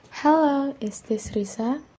Hello, is this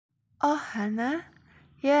Risa? Oh, Hana?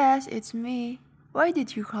 Yes, it's me. Why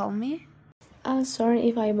did you call me? Sorry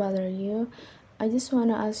if I bother you. I just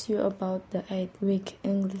want to ask you about the 8-week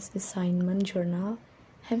English assignment journal.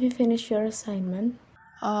 Have you finished your assignment?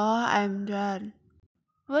 Oh, I'm done.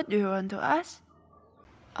 What do you want to ask?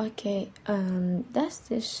 Okay, does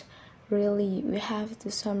this really we have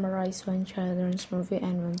to summarize one children's movie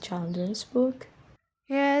and one children's book?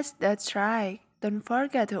 Yes, that's right. Don't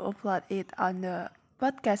forget to upload it on the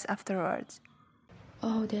podcast afterwards.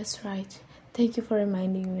 Oh, that's right. Thank you for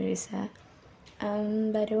reminding me, Risa.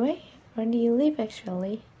 By the way, where do you live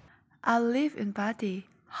actually? I live in Pati.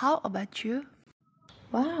 How about you?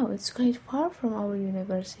 Wow, it's quite far from our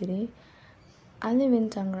university. I live in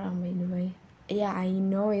Tangerang, by the way. Yeah, I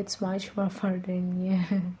know it's much more far than you.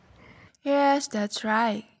 Yes, that's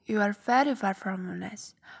right. You are very far from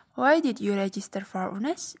Unnes. Why did you register for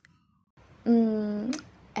Unnes?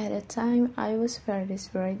 At the time, I was very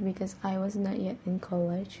desperate because I was not yet in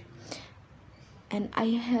college. And I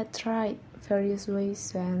had tried various ways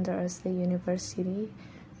to enter as the university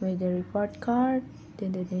with the report card,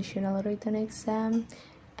 then the national written exam,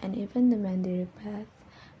 and even the mandiri path.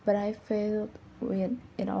 But I failed with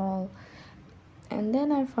it all. And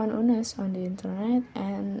then I found Unnes on the internet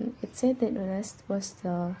and it said that Unnes was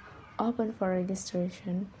still open for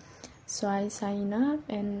registration. So I signed up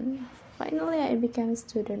and finally I became a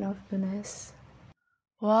student of Unnes.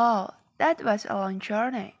 Wow, that was a long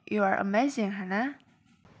journey. You are amazing, Hana.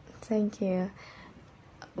 Thank you.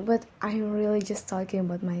 But I'm really just talking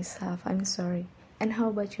about myself. I'm sorry. And how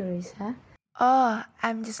about you, Risa? Oh,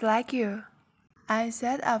 I'm just like you. I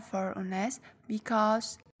set up for Unnes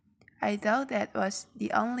because I thought that was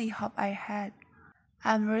the only hope I had.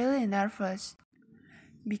 I'm really nervous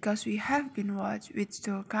because we have been watched with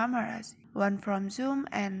two cameras, one from Zoom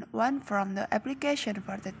and one from the application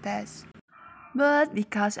for the test. But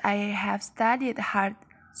because I have studied hard,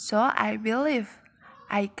 so I believe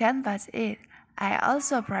I can pass it. I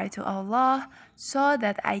also pray to Allah so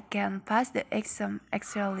that I can pass the exam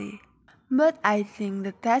actually. But I think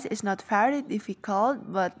the test is not very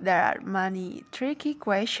difficult, but there are many tricky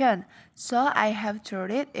questions, so I have to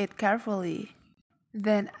read it carefully.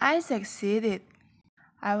 Then I succeeded.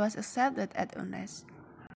 I was accepted at Unnes.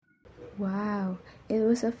 Wow, it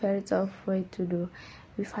was a very tough way to do.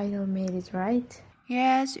 We finally made it, right?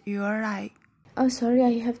 Yes, you are right. Oh, sorry,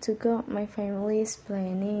 I have to go. My family is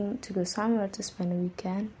planning to go somewhere to spend the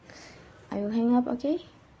weekend. I will hang up, okay?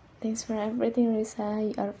 Thanks for everything,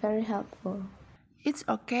 Risa. You are very helpful. It's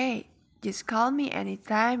okay. Just call me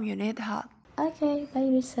anytime you need help. Okay, bye,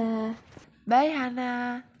 Risa. Bye,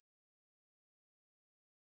 Hana.